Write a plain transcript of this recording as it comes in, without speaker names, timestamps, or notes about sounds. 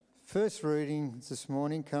First reading this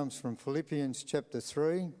morning comes from Philippians chapter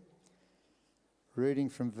 3, reading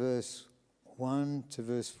from verse 1 to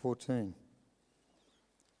verse 14.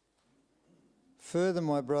 Further,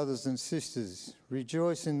 my brothers and sisters,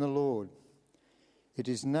 rejoice in the Lord. It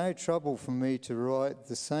is no trouble for me to write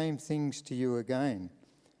the same things to you again,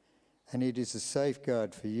 and it is a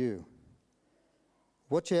safeguard for you.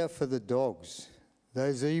 Watch out for the dogs,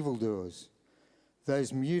 those evildoers,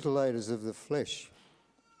 those mutilators of the flesh.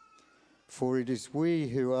 For it is we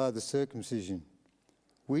who are the circumcision,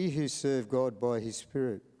 we who serve God by his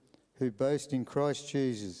Spirit, who boast in Christ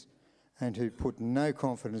Jesus, and who put no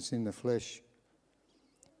confidence in the flesh,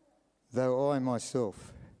 though I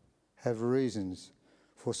myself have reasons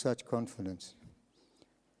for such confidence.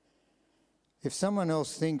 If someone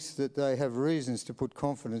else thinks that they have reasons to put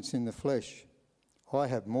confidence in the flesh, I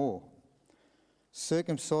have more.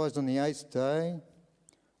 Circumcised on the 8th day,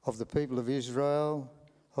 of the people of Israel,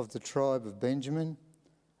 of the tribe of Benjamin,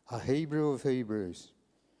 a Hebrew of Hebrews.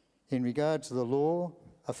 In regard to the law,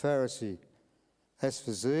 a Pharisee. As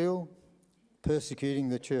for zeal, persecuting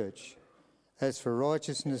the church. As for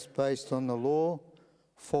righteousness based on the law,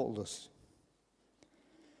 faultless.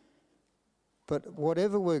 But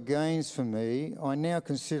whatever were gains for me, I now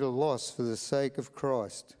consider loss for the sake of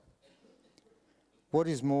Christ. What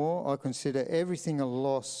is more, I consider everything a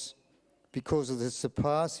loss because of the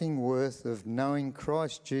surpassing worth of knowing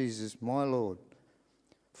Christ Jesus my Lord,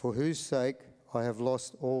 for whose sake I have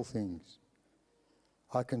lost all things.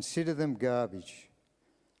 I consider them garbage,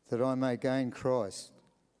 that I may gain Christ,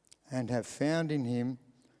 and have found in him,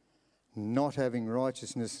 not having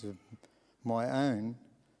righteousness of my own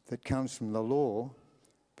that comes from the law,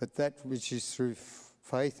 but that which is through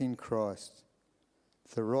faith in Christ,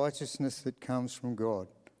 the righteousness that comes from God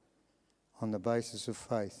on the basis of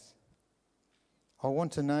faith. I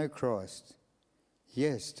want to know Christ,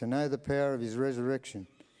 yes, to know the power of his resurrection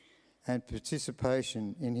and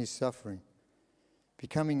participation in his suffering,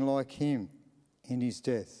 becoming like him in his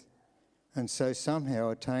death, and so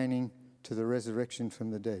somehow attaining to the resurrection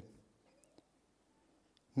from the dead.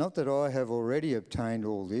 Not that I have already obtained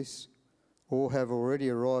all this, or have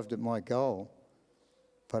already arrived at my goal,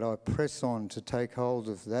 but I press on to take hold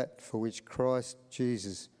of that for which Christ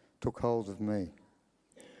Jesus took hold of me.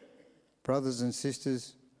 Brothers and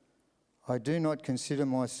sisters, I do not consider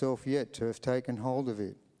myself yet to have taken hold of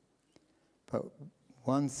it, but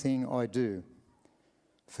one thing I do,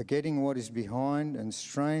 forgetting what is behind and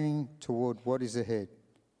straining toward what is ahead.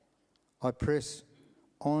 I press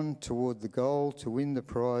on toward the goal to win the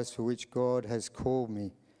prize for which God has called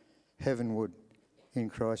me heavenward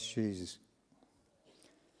in Christ Jesus.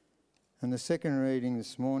 And the second reading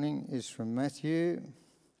this morning is from Matthew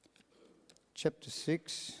chapter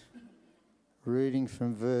 6, reading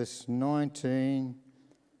from verse 19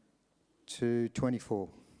 to 24.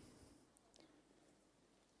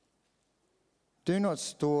 Do not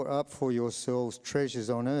store up for yourselves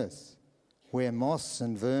treasures on earth, where moths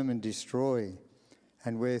and vermin destroy,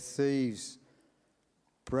 and where thieves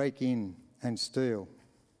break in and steal.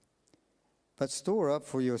 But store up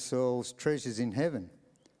for yourselves treasures in heaven,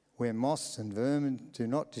 where moths and vermin do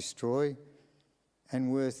not destroy,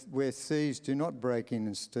 and where thieves do not break in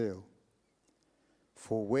and steal.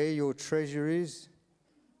 For where your treasure is,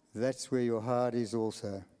 that's where your heart is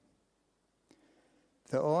also.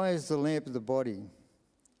 The eye is the lamp of the body.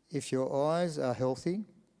 If your eyes are healthy,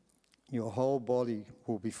 your whole body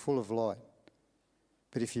will be full of light.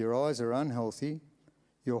 But if your eyes are unhealthy,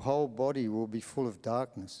 your whole body will be full of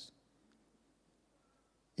darkness.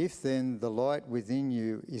 If then the light within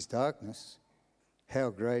you is darkness, how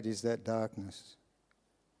great is that darkness?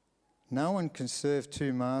 No one can serve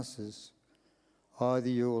two masters. Either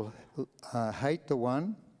you'll hate the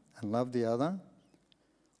one and love the other,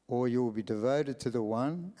 or you will be devoted to the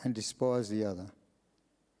one and despise the other.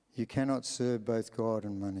 You cannot serve both God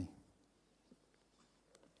and money.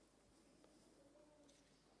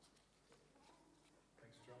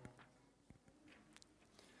 Thanks, John.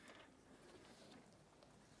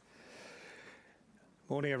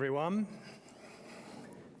 Morning, everyone.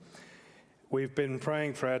 We've been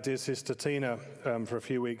praying for our dear sister Tina for a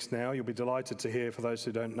few weeks now. You'll be delighted to hear, for those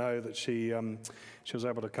who don't know, that she was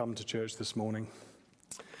able to come to church this morning.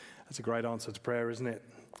 That's a great answer to prayer, isn't it?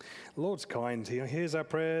 The Lord's kind. He hears our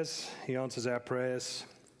prayers. He answers our prayers.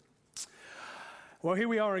 Well, here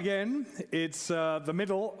we are again. It's the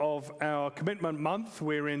middle of our commitment month.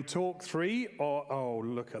 We're in talk 3. Oh,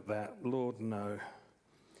 look at that. Lord, no.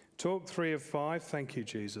 Talk 3 of 5. Thank you,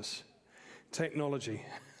 Jesus. Technology.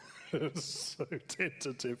 So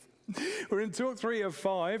tentative. We're in talk 3 of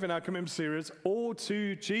 5 in our commitment series, All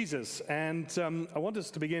to Jesus. And I want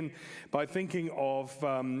us to begin by thinking of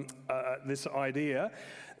this idea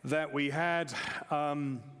that we had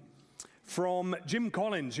from Jim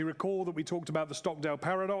Collins. You recall that we talked about the Stockdale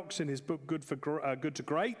paradox in his book, Good to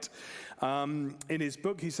Great. In his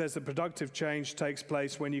book, he says that productive change takes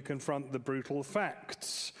place when you confront the brutal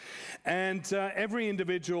facts. And every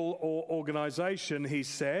individual or organization, he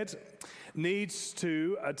said, needs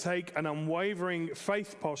to take an unwavering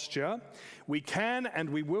faith posture. We can and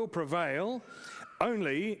we will prevail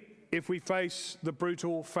only if we face the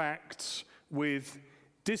brutal facts with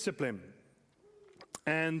discipline.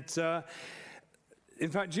 And in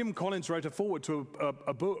fact, Jim Collins wrote a foreword to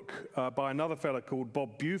a book by another fellow called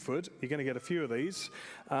Bob Buford. You're going to get a few of these.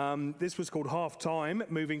 This was called Half Time,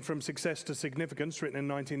 Moving from Success to Significance, written in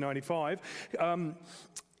 1995.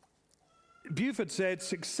 Buford said,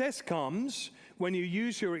 success comes when you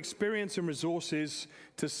use your experience and resources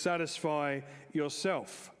to satisfy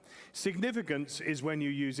yourself. Significance is when you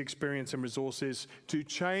use experience and resources to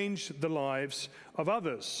change the lives of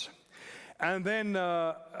others. And then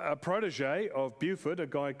a protege of Buford, a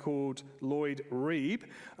guy called Lloyd Reeb,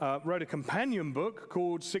 wrote a companion book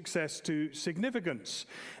called Success to Significance.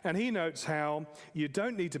 And he notes how you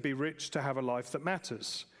don't need to be rich to have a life that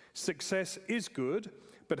matters. Success is good,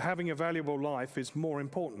 but having a valuable life is more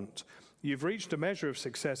important. You've reached a measure of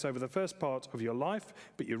success over the first part of your life,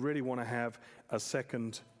 but you really want to have a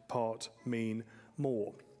second part mean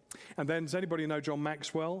more. And then, does anybody know John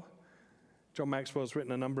Maxwell? John Maxwell's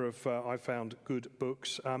written a number of, I found, good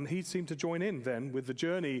books. He seemed to join in then with the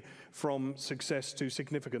journey from success to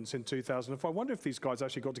significance in 2005. I wonder if these guys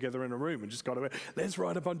actually got together in a room and just got, let's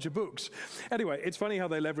write a bunch of books. Anyway, it's funny how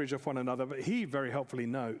they leverage off one another, but he very helpfully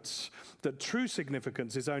notes that true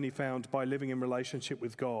significance is only found by living in relationship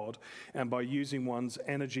with God and by using one's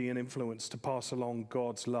energy and influence to pass along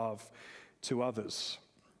God's love to others.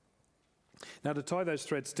 Now, to tie those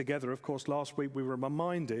threads together, of course, last week we were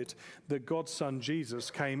reminded that God's Son Jesus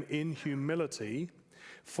came in humility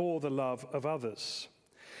for the love of others.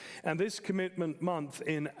 And this commitment month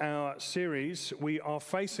in our series, we are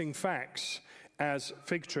facing facts as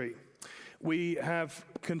fig tree. We have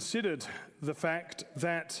considered the fact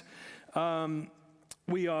that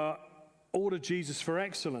we are ordered Jesus for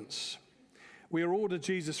excellence. We are ordered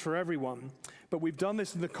Jesus for everyone, but we've done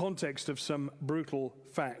this in the context of some brutal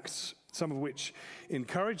facts, some of which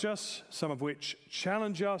encourage us, some of which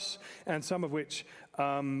challenge us, and some of which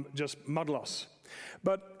just muddle us.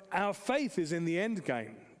 But our faith is in the end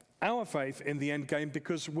game. Our faith in the end game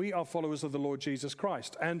because we are followers of the Lord Jesus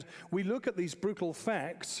Christ. And we look at these brutal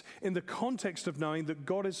facts in the context of knowing that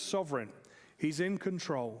God is sovereign. He's in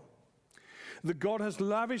control. That God has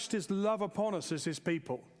lavished his love upon us as his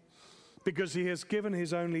people because he has given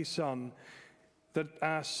his only Son that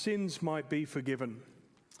our sins might be forgiven.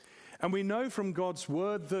 And we know from God's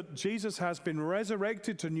word that Jesus has been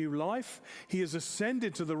resurrected to new life. He has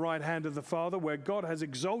ascended to the right hand of the Father where God has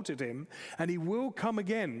exalted him, and he will come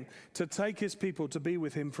again to take his people to be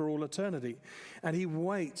with him for all eternity. And he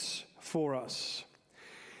waits for us.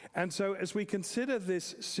 And so as we consider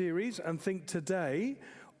this series and think today,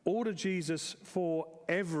 order Jesus for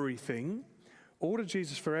everything. Order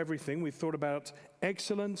Jesus for everything. We've thought about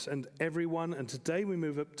excellence and everyone, and today we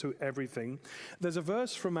move up to everything. There's a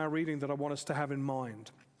verse from our reading that I want us to have in mind,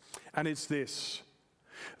 and it's this: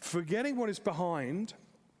 forgetting what is behind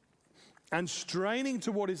and straining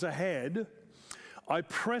to what is ahead, I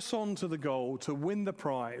press on to the goal to win the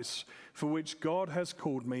prize for which God has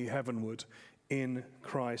called me heavenward in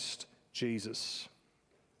Christ Jesus.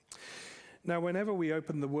 Now, whenever we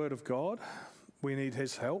open the Word of God, we need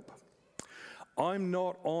his help. I'm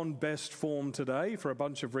not on best form today for a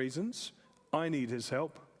bunch of reasons. I need his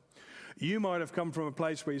help. You might have come from a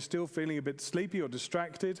place where you're still feeling a bit sleepy or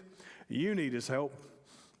distracted. You need his help.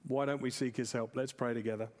 Why don't we seek his help? Let's pray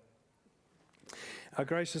together. Our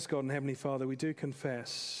gracious God and Heavenly Father, we do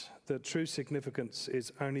confess that true significance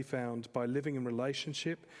is only found by living in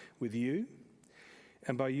relationship with you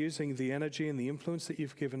and by using the energy and the influence that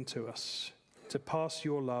you've given to us to pass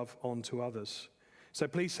your love on to others. So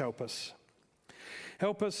please help us.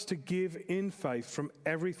 Help us to give in faith from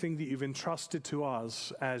everything that you've entrusted to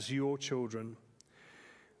us as your children.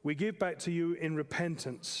 We give back to you in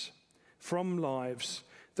repentance from lives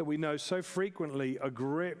that we know so frequently are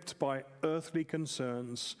gripped by earthly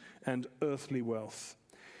concerns and earthly wealth.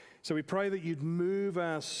 So we pray that you'd move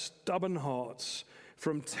our stubborn hearts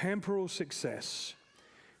from temporal success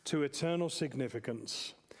to eternal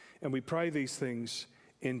significance. And we pray these things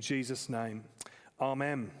in Jesus' name.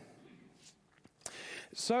 Amen.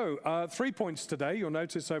 So, 3 points today. You'll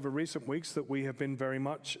notice over recent weeks that we have been very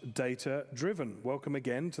much data-driven. Welcome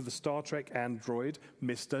again to the Star Trek android,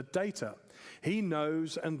 Mr. Data. He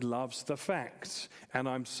knows and loves the facts, and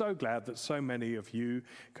I'm so glad that so many of you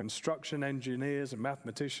construction engineers and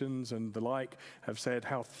mathematicians and the like have said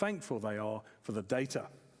how thankful they are for the data.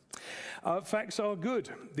 Facts are good.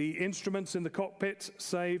 The instruments in the cockpit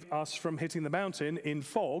save us from hitting the mountain in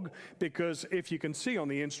fog, because if you can see on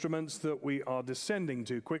the instruments that we are descending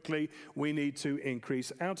too quickly, we need to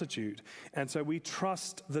increase altitude. And so we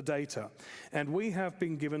trust the data. And we have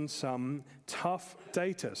been given some tough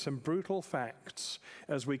data, some brutal facts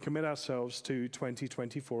as we commit ourselves to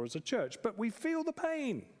 2024 as a church. But we feel the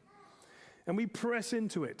pain, and we press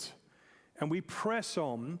into it, and we press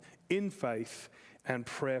on in faith and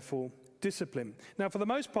prayerful discipline. Now, for the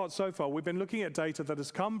most part so far, we've been looking at data that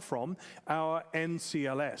has come from our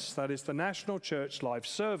NCLS, that is the National Church Life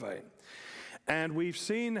Survey. And we've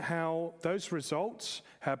seen how those results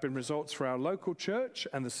have been results for our local church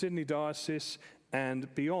and the Sydney Diocese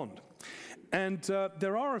and beyond. And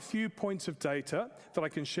there are a few points of data that I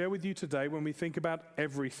can share with you today when we think about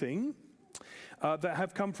everything that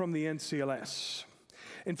have come from the NCLS.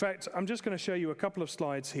 In fact, I'm just going to show you a couple of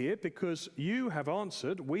slides here, because we have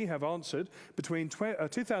answered between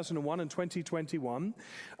 2001 and 2021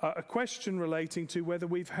 a question relating to whether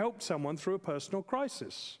we've helped someone through a personal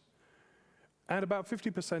crisis. And about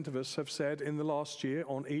 50% of us have said in the last year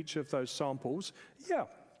on each of those samples, yeah,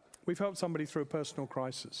 we've helped somebody through a personal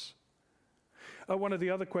crisis. One of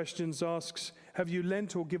the other questions asks, have you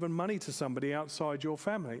lent or given money to somebody outside your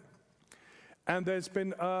family? And there's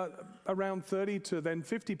been around 30 to then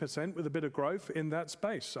 50% with a bit of growth in that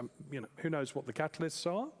space. Who knows what the catalysts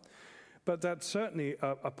are, but that's certainly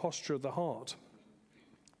a posture of the heart.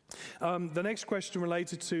 The next question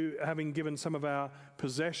related to having given some of our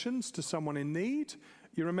possessions to someone in need.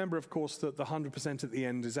 You remember, of course, that the 100% at the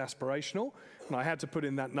end is aspirational, and I had to put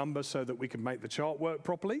in that number so that we could make the chart work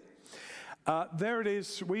properly. There it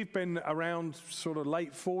is. We've been around sort of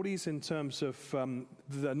late 40s in terms of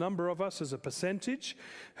the number of us as a percentage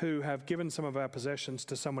who have given some of our possessions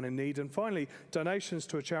to someone in need. And finally, donations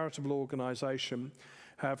to a charitable organisation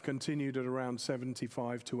have continued at around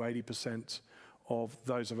 75 to 80% of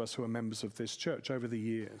those of us who are members of this church over the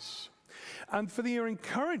years. And for your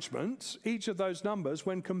encouragement, each of those numbers,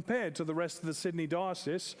 when compared to the rest of the Sydney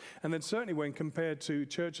Diocese, and then certainly when compared to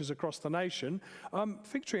churches across the nation,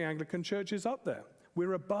 Fig Tree Anglican Church is up there.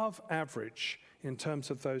 We're above average in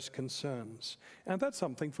terms of those concerns. And that's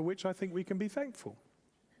something for which I think we can be thankful.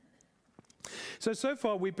 So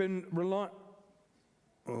far we've been relying...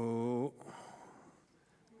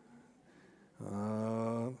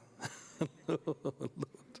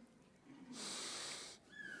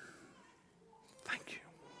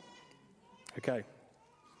 Okay,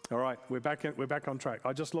 all right, we're back on track.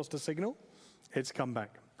 I just lost a signal. It's come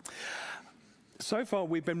back. So far,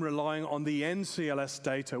 we've been relying on the NCLS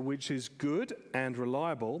data, which is good and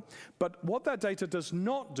reliable. But what that data does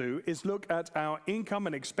not do is look at our income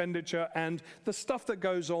and expenditure and the stuff that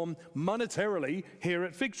goes on monetarily here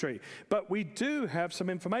at Fig Tree. But we do have some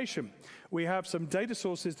information. We have some data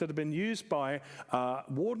sources that have been used by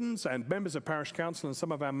wardens and members of parish council and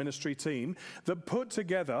some of our ministry team that put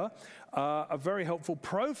together a very helpful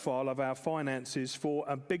profile of our finances for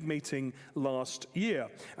a big meeting last year.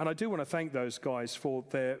 And I do want to thank those guys for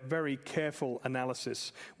their very careful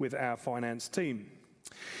analysis with our finance team.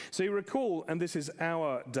 So you recall, and this is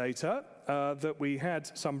our data, that we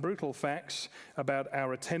had some brutal facts about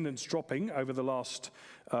our attendance dropping over the last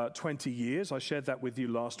 20 years. I shared that with you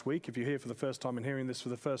last week. If you're here for the first time and hearing this for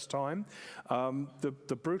the first time,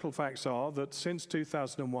 the brutal facts are that since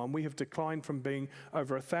 2001, we have declined from being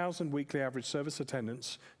over 1,000 weekly average service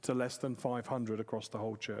attendance to less than 500 across the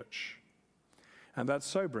whole church. And that's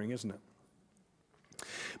sobering, isn't it?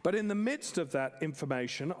 But in the midst of that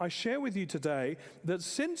information, I share with you today that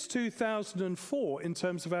since 2004, in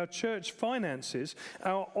terms of our church finances,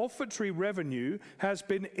 our offertory revenue has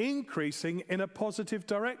been increasing in a positive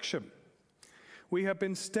direction. We have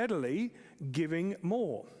been steadily giving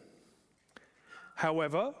more.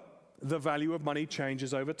 However, the value of money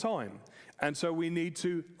changes over time. And so we need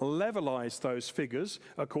to levelize those figures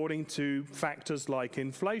according to factors like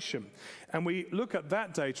inflation. And we look at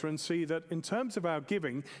that data and see that in terms of our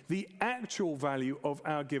giving, the actual value of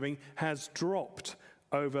our giving has dropped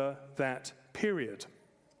over that period.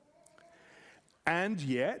 And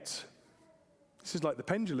yet, this is like the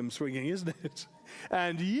pendulum swinging, isn't it?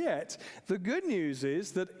 And yet, the good news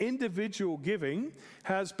is that individual giving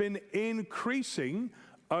has been increasing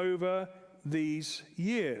over these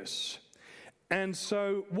years. And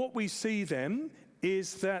so what we see then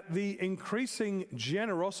is that the increasing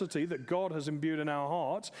generosity that God has imbued in our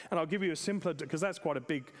hearts, and I'll give you a simpler, because that's quite a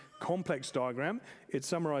big, complex diagram. It's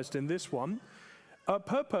summarized in this one.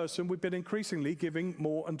 Per person, we've been increasingly giving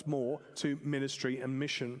more and more to ministry and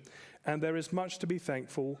mission, and there is much to be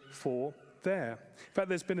thankful for there. In fact,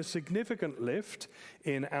 there's been a significant lift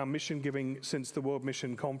in our mission giving since the World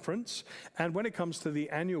Mission Conference, and when it comes to the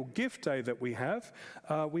annual gift day that we have,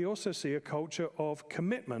 we also see a culture of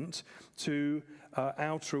commitment to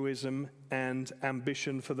altruism and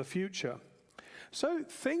ambition for the future. So,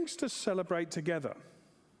 things to celebrate together.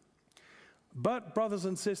 But, brothers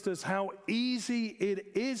and sisters, how easy it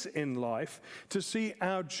is in life to see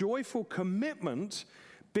our joyful commitment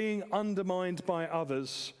being undermined by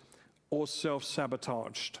others or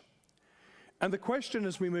self-sabotaged. And the question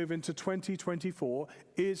as we move into 2024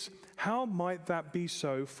 is, how might that be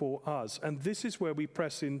so for us? And this is where we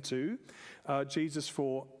press into Jesus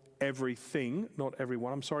for everything, not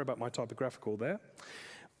everyone. I'm sorry about my typographical there.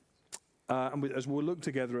 As we'll look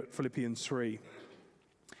together at Philippians 3.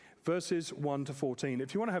 Verses 1 to 14.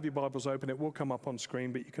 If you want to have your Bibles open, it will come up on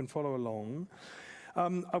screen, but you can follow along. I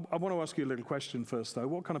want to ask you a little question first, though.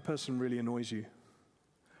 What kind of person really annoys you?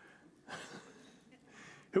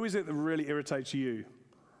 Who is it that really irritates you?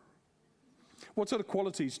 What sort of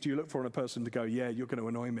qualities do you look for in a person to go, yeah, you're going to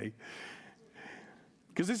annoy me?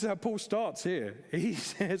 Because this is how Paul starts here. He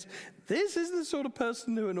says, this is the sort of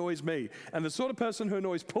person who annoys me. And the sort of person who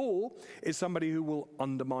annoys Paul is somebody who will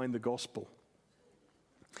undermine the gospel.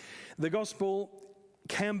 The gospel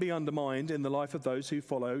can be undermined in the life of those who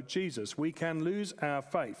follow Jesus. We can lose our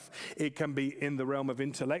faith. It can be in the realm of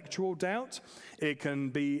intellectual doubt. It can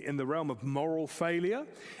be in the realm of moral failure.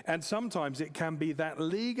 And sometimes it can be that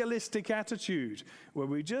legalistic attitude where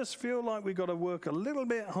we just feel like we've got to work a little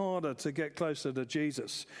bit harder to get closer to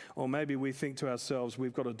Jesus. Or maybe we think to ourselves,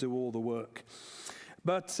 we've got to do all the work.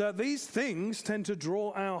 But these things tend to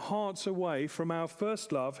draw our hearts away from our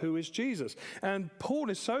first love, who is Jesus. And Paul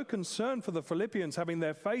is so concerned for the Philippians having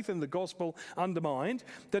their faith in the gospel undermined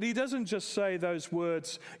that he doesn't just say those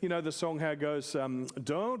words, you know, the song how it goes,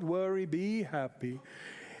 don't worry, be happy.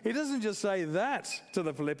 He doesn't just say that to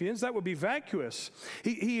the Philippians. That would be vacuous.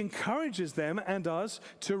 He encourages them and us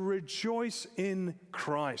to rejoice in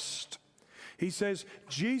Christ. He says,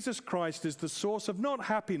 Jesus Christ is the source of not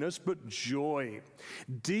happiness, but joy,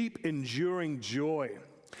 deep, enduring joy.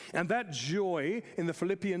 And that joy in the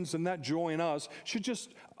Philippians and that joy in us should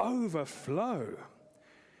just overflow.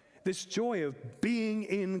 This joy of being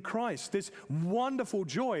in Christ, this wonderful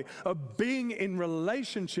joy of being in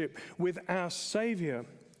relationship with our Savior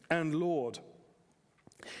and Lord.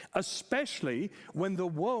 Especially when the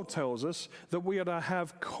world tells us that we are to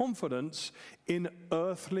have confidence in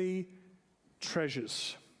earthly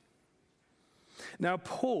treasures. Now,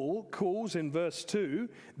 Paul calls in verse 2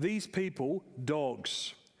 these people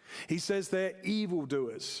dogs. He says they're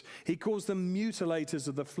evildoers. He calls them mutilators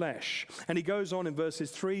of the flesh. And he goes on in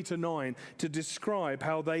verses 3 to 9 to describe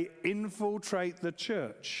how they infiltrate the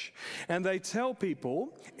church. And they tell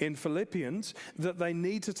people in Philippians that they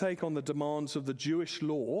need to take on the demands of the Jewish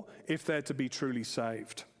law if they're to be truly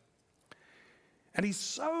saved. And he's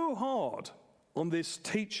so hard on this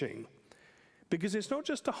teaching because it's not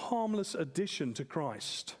just a harmless addition to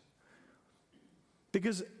Christ.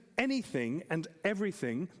 Because anything and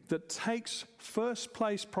everything that takes first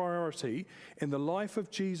place priority in the life of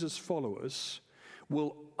Jesus' followers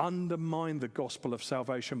will undermine the gospel of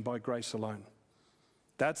salvation by grace alone.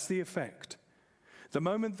 That's the effect. The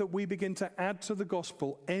moment that we begin to add to the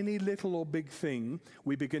gospel any little or big thing,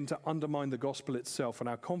 we begin to undermine the gospel itself and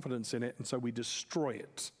our confidence in it, and so we destroy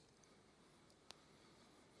it.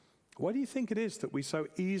 Why do you think it is that we so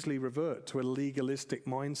easily revert to a legalistic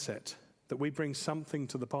mindset, that we bring something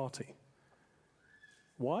to the party?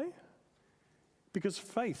 Why? Because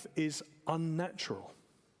faith is unnatural.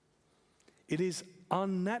 It is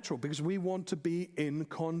unnatural because we want to be in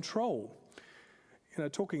control. You know,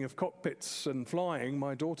 talking of cockpits and flying,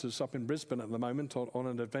 my daughter's up in Brisbane at the moment on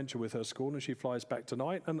an adventure with her school, and she flies back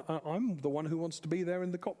tonight, and I'm the one who wants to be there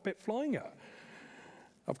in the cockpit flying her.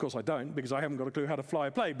 Of course I don't, because I haven't got a clue how to fly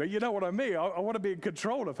a plane, but you know what I mean. I want to be in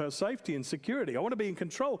control of her safety and security. I want to be in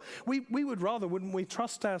control. We would rather, wouldn't we,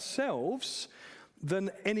 trust ourselves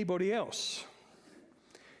than anybody else?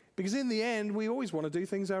 Because in the end, we always want to do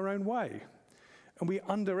things our own way, and we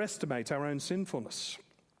underestimate our own sinfulness.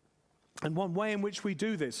 And one way in which we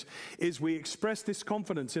do this is we express this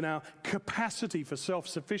confidence in our capacity for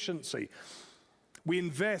self-sufficiency. We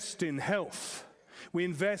invest in health. We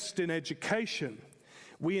invest in education.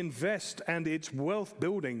 We invest and it's wealth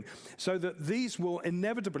building so that these will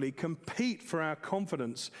inevitably compete for our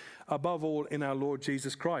confidence above all in our Lord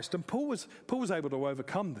Jesus Christ. And Paul was able to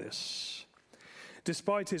overcome this.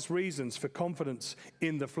 Despite his reasons for confidence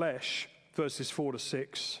in the flesh, verses 4 to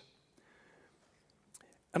 6.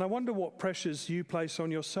 And I wonder what pressures you place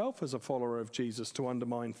on yourself as a follower of Jesus to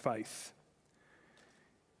undermine faith.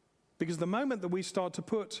 Because the moment that we start to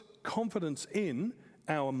put confidence in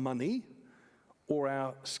our money or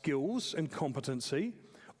our skills and competency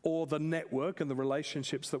or the network and the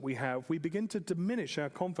relationships that we have, we begin to diminish our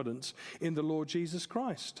confidence in the Lord Jesus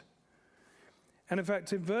Christ. And in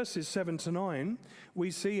fact, in verses 7 to 9,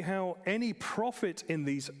 we see how any profit in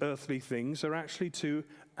these earthly things are actually to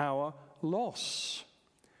our loss.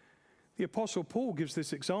 The Apostle Paul gives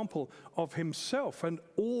this example of himself and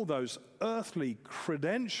all those earthly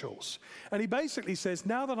credentials. And he basically says,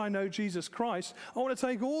 now that I know Jesus Christ, I want to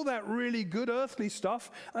take all that really good earthly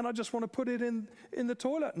stuff and I just want to put it in the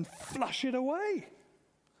toilet and flush it away.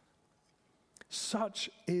 Such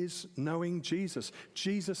is knowing Jesus.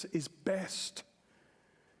 Jesus is best.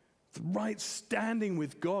 The right standing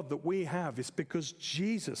with God that we have is because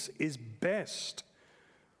Jesus is best.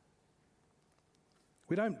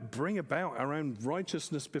 We don't bring about our own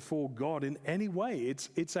righteousness before God in any way.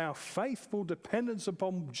 It's our faithful dependence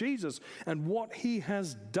upon Jesus and what he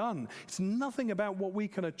has done. It's nothing about what we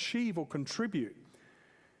can achieve or contribute.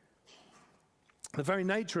 The very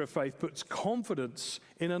nature of faith puts confidence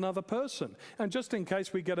in another person. And just in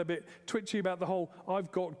case we get a bit twitchy about the whole,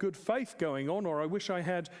 I've got good faith going on, or I wish I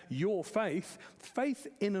had your faith, faith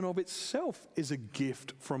in and of itself is a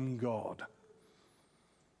gift from God.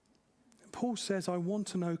 Paul says, I want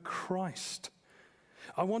to know Christ.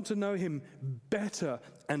 I want to know him better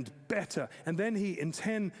and better. And then he, in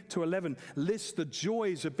 10 to 11, lists the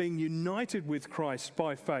joys of being united with Christ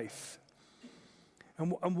by faith.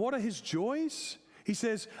 And what are his joys? He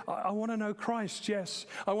says, I want to know Christ, yes.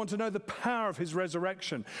 I want to know the power of his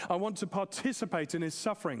resurrection. I want to participate in his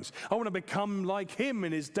sufferings. I want to become like him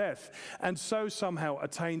in his death, and so somehow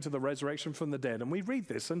attain to the resurrection from the dead. And we read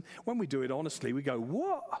this, and when we do it honestly, we go,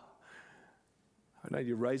 what? I know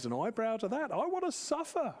you raise an eyebrow to that. I want to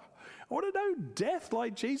suffer. I want to know death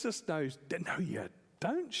like Jesus knows. No, you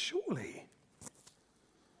don't, surely.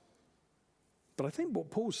 But I think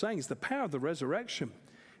what Paul's saying is the power of the resurrection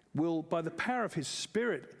will, by the power of his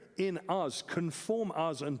Spirit in us, conform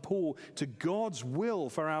us and Paul to God's will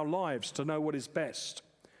for our lives to know what is best.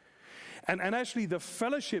 And actually the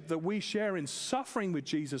fellowship that we share in suffering with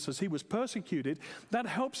Jesus as he was persecuted, that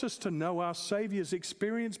helps us to know our Saviour's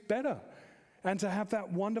experience better and to have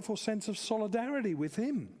that wonderful sense of solidarity with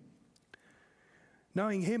him.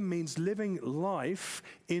 Knowing him means living life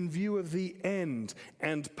in view of the end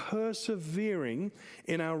and persevering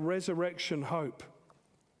in our resurrection hope.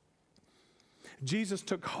 Jesus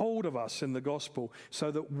took hold of us in the gospel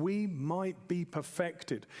so that we might be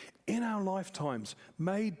perfected in our lifetimes,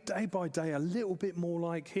 made day by day a little bit more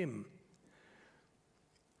like him.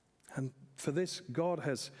 And for this, God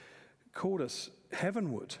has called us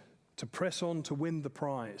heavenward to press on to win the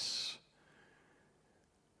prize.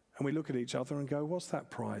 And we look at each other and go, what's that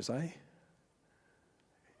prize, eh?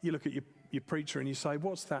 You look at your preacher and you say,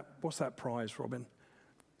 what's that prize, Robin?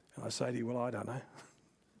 And I say to you, well, I don't know.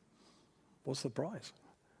 What's the prize?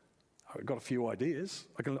 I've got a few ideas.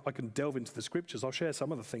 I can delve into the scriptures. I'll share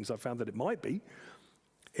some of the things I found that it might be.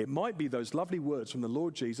 It might be those lovely words from the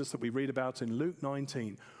Lord Jesus that we read about in Luke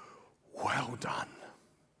 19. Well done.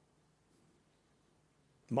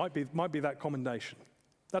 Might be that commendation.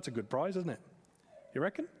 That's a good prize, isn't it? You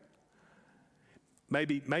reckon?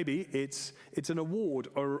 Maybe it's an award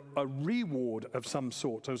or a reward of some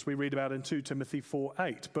sort, as we read about in 2 Timothy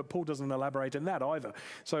 4:8. But Paul doesn't elaborate in that either.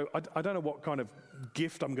 So I don't know what kind of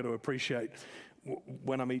gift I'm going to appreciate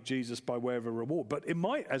when I meet Jesus by way of a reward. But it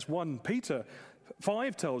might, as 1 Peter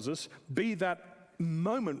 5 tells us, be that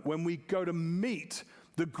moment when we go to meet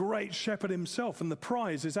the great shepherd himself, and the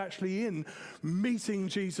prize is actually in meeting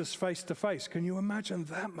Jesus face to face. Can you imagine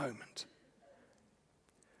that moment?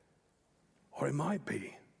 Or it might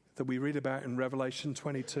be that we read about in Revelation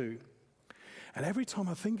 22. And every time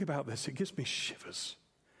I think about this, it gives me shivers.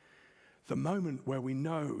 The moment where we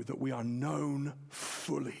know that we are known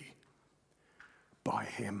fully by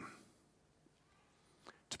him.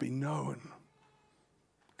 To be known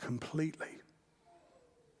completely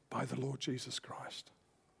by the Lord Jesus Christ.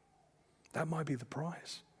 That might be the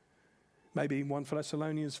prize. Maybe in 1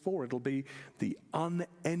 Thessalonians 4, it'll be the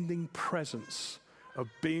unending presence of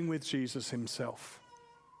being with Jesus himself.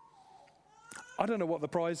 I don't know what the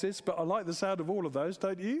prize is, but I like the sound of all of those,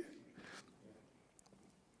 don't you?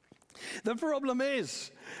 The problem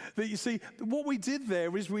is that, you see, what we did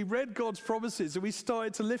there is we read God's promises and we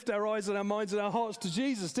started to lift our eyes and our minds and our hearts to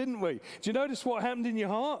Jesus, didn't we? Do you notice what happened in your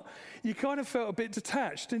heart? You kind of felt a bit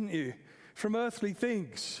detached, didn't you, from earthly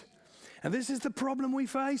things. And this is the problem we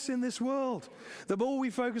face in this world. The more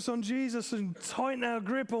we focus on Jesus and tighten our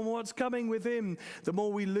grip on what's coming with him, the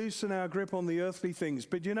more we loosen our grip on the earthly things.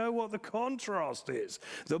 But you know what the contrast is?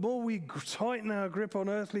 The more we tighten our grip on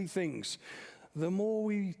earthly things, the more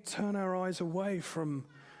we turn our eyes away from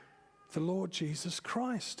the Lord Jesus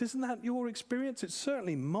Christ. Isn't that your experience? It's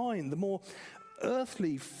certainly mine. The more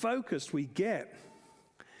earthly focused we get,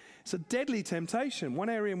 it's a deadly temptation. One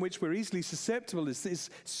area in which we're easily susceptible is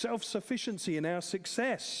this self-sufficiency in our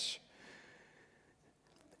success.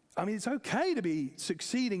 I mean, it's okay to be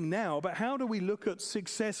succeeding now, but how do we look at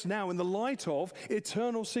success now in the light of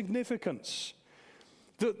eternal significance?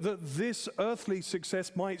 That this earthly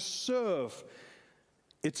success might serve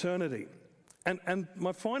eternity. And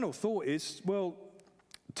my final thought is, well,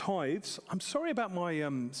 tithes. I'm sorry about my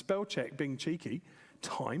spell check being cheeky.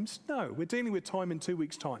 Times? No, we're dealing with time in 2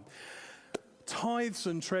 weeks' time. Tithes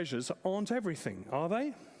and treasures aren't everything, are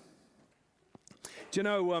they? Do you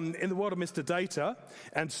know, in the world of Mr. Data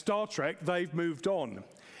and Star Trek, they've moved on.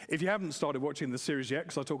 If you haven't started watching the series yet,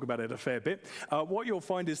 because I talk about it a fair bit, what you'll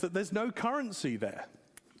find is that there's no currency there.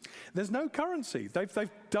 There's no currency. They've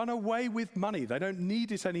done away with money. They don't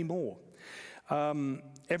need it anymore.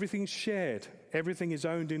 Everything's shared. Everything is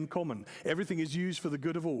owned in common. Everything is used for the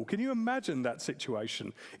good of all. Can you imagine that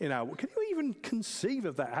situation in our world? Can you even conceive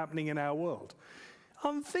of that happening in our world?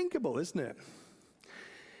 Unthinkable, isn't it?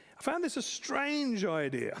 I found this a strange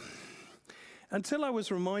idea until I was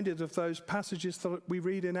reminded of those passages that we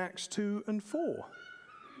read in Acts 2 and 4,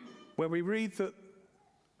 where we read that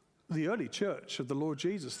the early church of the Lord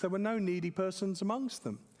Jesus, there were no needy persons amongst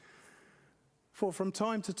them. For from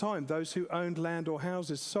time to time, those who owned land or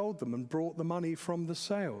houses sold them and brought the money from the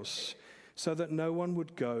sales, so that no one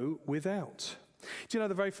would go without. Do you know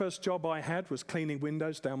the very first job I had was cleaning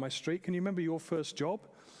windows down my street? Can you remember your first job?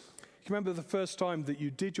 Can you remember the first time that you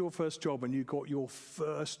did your first job and you got your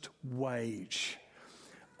first wage?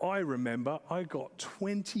 I remember I got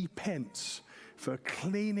 20 pence for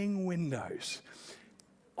cleaning windows.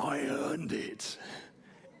 I earned it.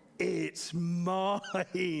 It's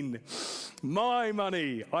mine. My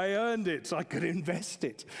money. I earned it. I could invest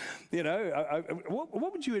it. You know,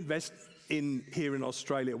 what would you invest in here in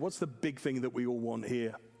Australia? What's the big thing that we all want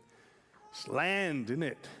here? It's land, isn't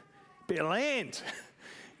it? Bit of land.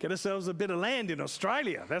 Get ourselves a bit of land in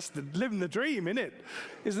Australia. That's living the dream, isn't it?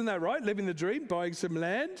 Isn't that right? Living the dream, buying some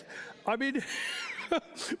land. I mean,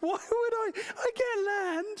 why would I get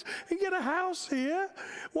land and get a house here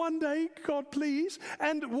one day, God please,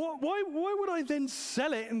 and why would I then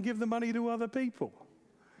sell it and give the money to other people?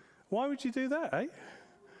 Why would you do that, eh?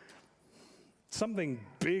 Something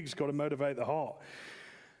big's got to motivate the heart.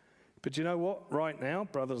 But you know what? Right now,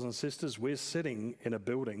 brothers and sisters, we're sitting in a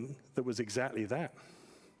building that was exactly that.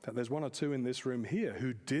 In fact, there's one or two in this room here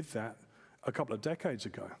who did that a couple of decades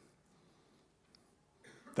ago.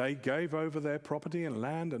 They gave over their property and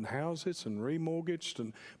land and houses and remortgaged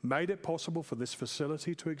and made it possible for this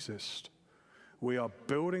facility to exist. We are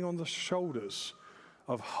building on the shoulders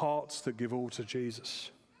of hearts that give all to Jesus.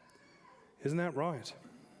 Isn't that right?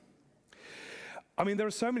 I mean, there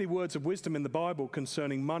are so many words of wisdom in the Bible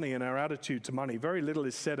concerning money and our attitude to money. Very little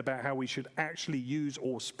is said about how we should actually use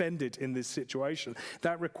or spend it in this situation.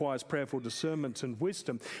 That requires prayerful discernment and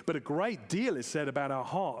wisdom. But a great deal is said about our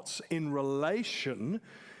hearts in relation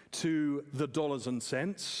to the dollars and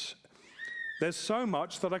cents. There's so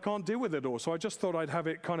much that I can't deal with it all. So I just thought I'd have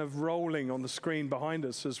it kind of rolling on the screen behind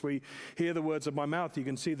us as we hear the words of my mouth. You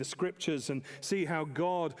can see the scriptures and see how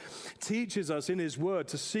God teaches us in his word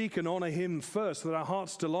to seek and honor him first, that our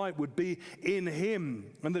heart's delight would be in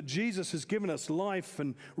him, and that Jesus has given us life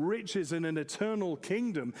and riches in an eternal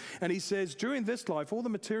kingdom. And he says, during this life, all the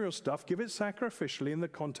material stuff, give it sacrificially in the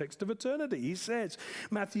context of eternity. He says,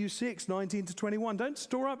 Matthew 6, 19 to 21, don't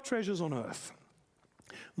store up treasures on earth.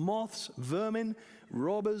 Moths, vermin,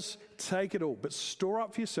 robbers, take it all, but store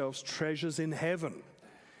up for yourselves treasures in heaven,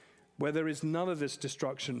 where there is none of this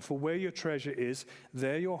destruction, for where your treasure is,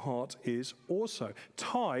 there your heart is also.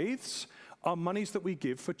 Tithes are monies that we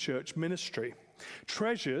give for church ministry.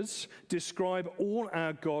 Treasures describe all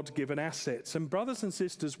our God-given assets. And brothers and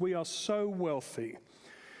sisters, we are so wealthy.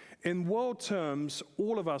 In world terms,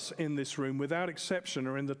 all of us in this room, without exception,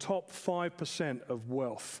 are in the top 5% of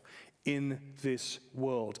wealth in this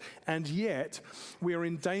world. And yet, we are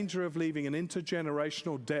in danger of leaving an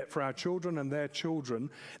intergenerational debt for our children and their children,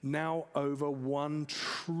 now over $1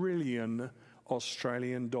 trillion.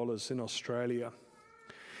 Australian dollars in Australia.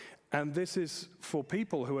 And this is for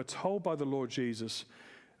people who are told by the Lord Jesus,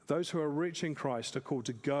 those who are rich in Christ are called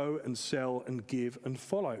to go and sell and give and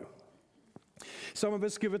follow. Some of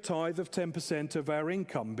us give a tithe of 10% of our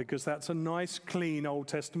income because that's a nice, clean Old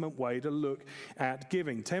Testament way to look at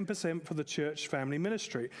giving. 10% for the church family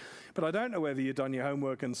ministry. But I don't know whether you've done your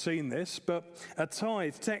homework and seen this, but a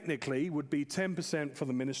tithe technically would be 10% for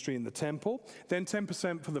the ministry in the temple, then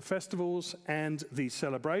 10% for the festivals and the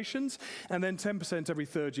celebrations, and then 10% every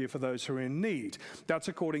third year for those who are in need. That's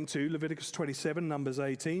according to Leviticus 27, Numbers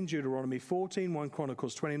 18, Deuteronomy 14, 1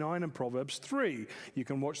 Chronicles 29, and Proverbs 3. You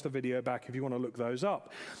can watch the video back if you want to look those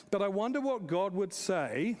up. But I wonder what God would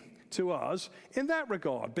say to us in that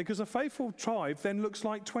regard, because a faithful tithe then looks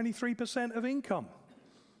like 23% of income.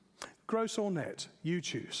 Gross or net, you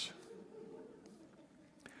choose.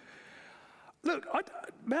 Look,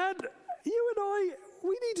 man, you and I,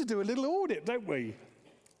 we need to do a little audit, don't we?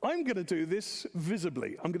 I'm going to do this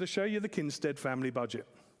visibly. I'm going to show you the Kinstead family budget.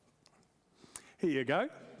 Here you go.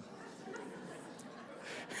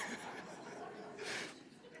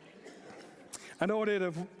 An audit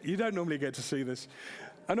of, you don't normally get to see this,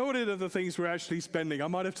 an audit of the things we're actually spending. I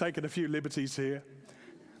might have taken a few liberties here.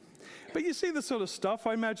 But you see the sort of stuff,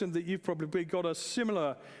 I imagine that you've probably got a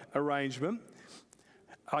similar arrangement.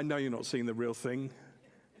 I know you're not seeing the real thing,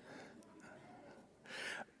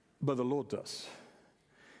 but the Lord does.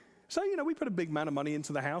 So, you know, we put a big amount of money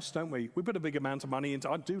into the house, don't we? We put a big amount of money into,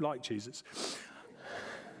 I do like cheeses.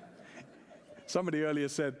 Somebody earlier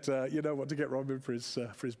said, you know what to get Robin for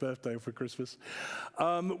his birthday or for Christmas.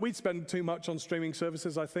 We spend too much on streaming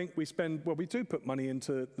services, I think. We do put money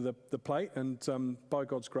into the plate, and by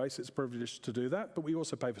God's grace, it's a privilege to do that. But we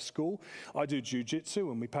also pay for school. I do jiu-jitsu,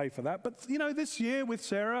 and we pay for that. But, you know, this year with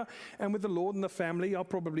Sarah and with the Lord and the family, I'll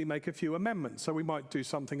probably make a few amendments. So we might do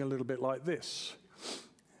something a little bit like this.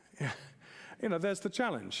 Yeah. You know, there's the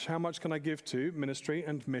challenge. How much can I give to ministry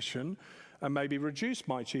and mission and maybe reduce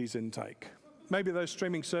my cheese intake? Maybe those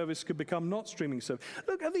streaming services could become not streaming service.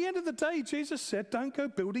 Look, at the end of the day, Jesus said, don't go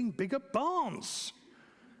building bigger barns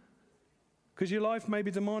because your life may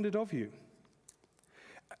be demanded of you.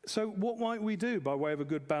 So what might we do by way of a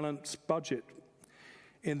good balanced budget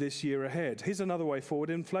in this year ahead? Here's another way forward.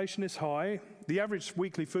 Inflation is high. The average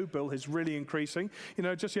weekly food bill is really increasing. You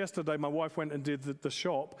know, just yesterday, my wife went and did the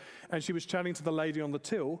shop, and she was chatting to the lady on the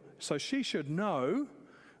till, so she should know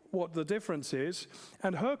what the difference is.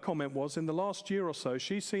 And her comment was, in the last year or so,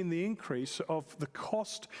 she's seen the increase of the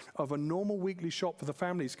cost of a normal weekly shop for the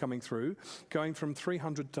families coming through, going from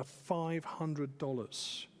 $300 to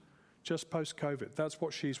 $500 just post-COVID. That's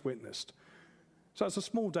what she's witnessed. So it's a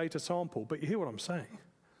small data sample, but you hear what I'm saying.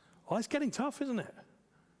 Oh, it's getting tough, isn't it?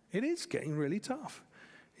 It is getting really tough.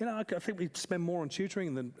 You know, I think we spend more on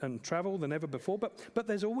tutoring and travel than ever before, but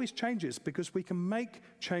there's always changes because we can make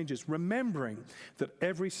changes, remembering that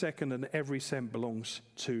every second and every cent belongs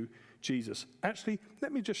to Jesus. Actually,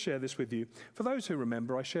 let me just share this with you. For those who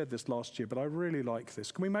remember, I shared this last year, but I really like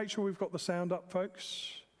this. Can we make sure we've got the sound up,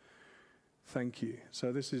 folks? Thank you.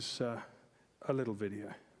 So this is a little video.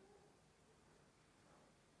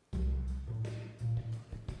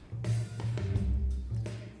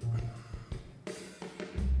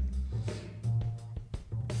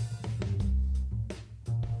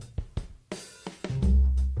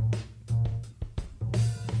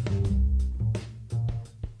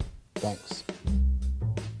 Thanks.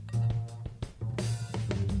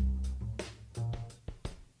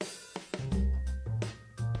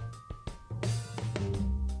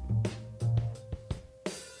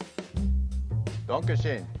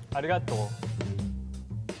 Dankeschön. ありがとう。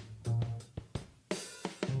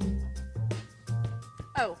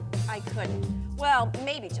Oh, I couldn't. Well,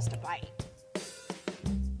 maybe just a bite.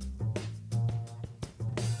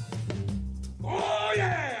 Oh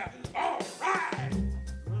yeah! All right!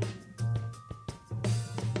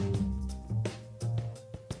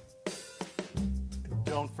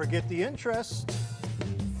 Don't forget the interest.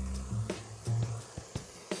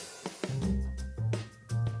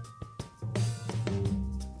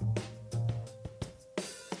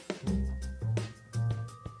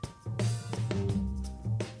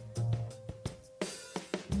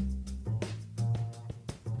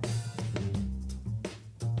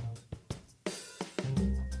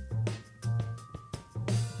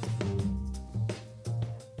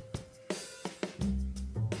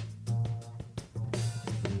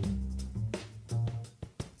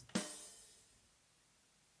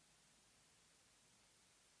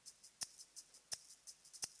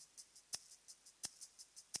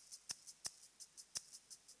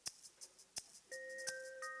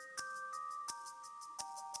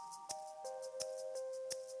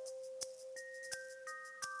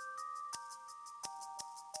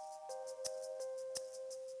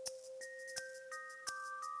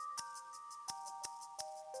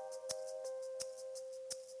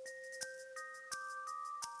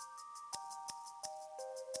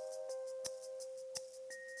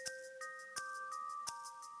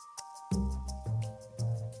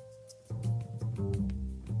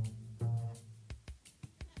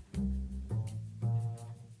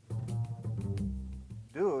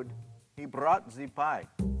 brought the pie?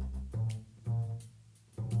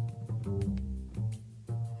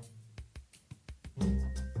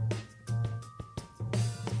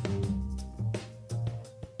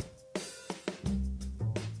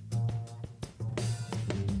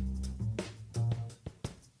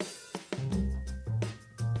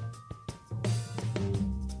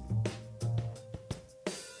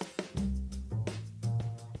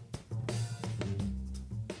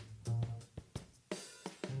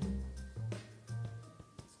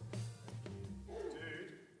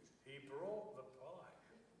 He brought the pie.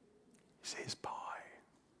 It's his pie.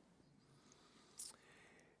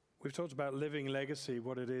 We've talked about living legacy,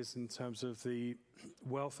 what it is in terms of the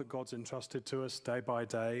wealth that God's entrusted to us day by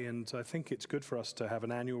day. And I think it's good for us to have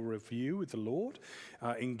an annual review with the Lord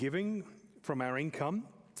in giving from our income.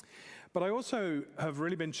 But I also have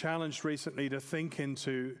really been challenged recently to think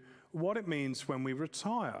into what it means when we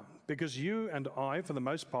retire. Because you and I, for the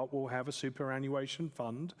most part, will have a superannuation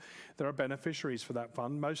fund. There are beneficiaries for that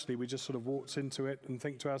fund. Mostly we just sort of waltz into it and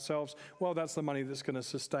think to ourselves, well, that's the money that's going to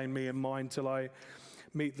sustain me and mine till I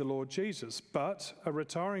meet the Lord Jesus. But a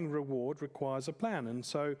retiring reward requires a plan. And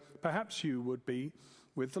so perhaps you would be,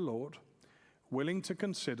 with the Lord, willing to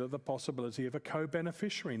consider the possibility of a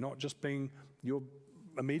co-beneficiary, not just being your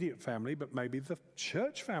immediate family, but maybe the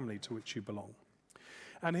church family to which you belong.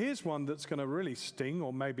 And here's one that's going to really sting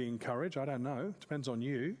or maybe encourage, I don't know, depends on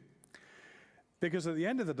you. Because at the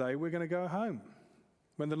end of the day, we're going to go home.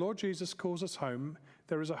 When the Lord Jesus calls us home,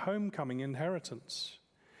 there is a homecoming inheritance.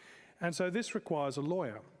 And so this requires a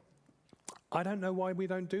lawyer. I don't know why we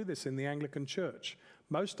don't do this in the Anglican Church.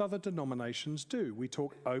 Most other denominations do. We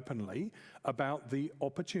talk openly about the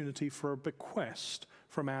opportunity for a bequest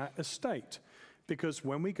from our estate. Because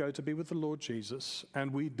when we go to be with the Lord Jesus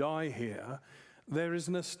and we die here, there is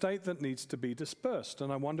an estate that needs to be dispersed.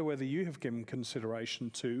 And I wonder whether you have given consideration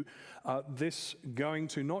to this going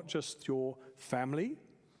to not just your family,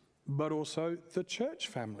 but also the church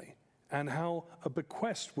family, and how a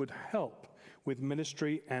bequest would help with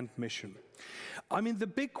ministry and mission. I mean, the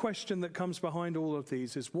big question that comes behind all of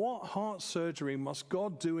these is, what heart surgery must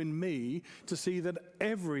God do in me to see that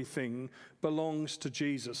everything belongs to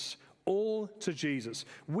Jesus? All to Jesus.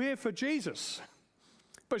 We're for Jesus,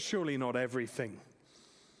 but surely not everything.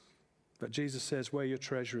 But Jesus says, where your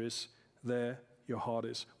treasure is, there your heart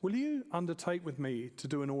is. Will you undertake with me to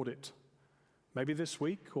do an audit, maybe this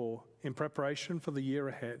week or in preparation for the year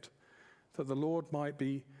ahead, that the Lord might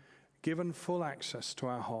be given full access to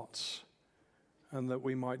our hearts and that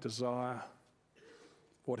we might desire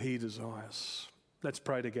what he desires. Let's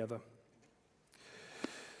pray together.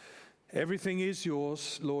 Everything is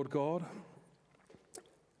yours, Lord God.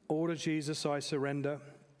 All to Jesus I surrender.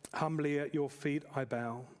 Humbly at your feet I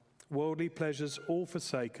bow. Worldly pleasures all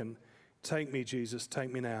forsaken. Take me, Jesus,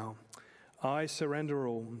 take me now. I surrender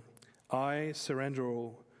all. I surrender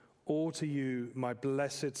all. All to you, my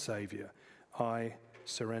blessed Savior. I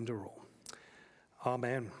surrender all.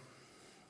 Amen.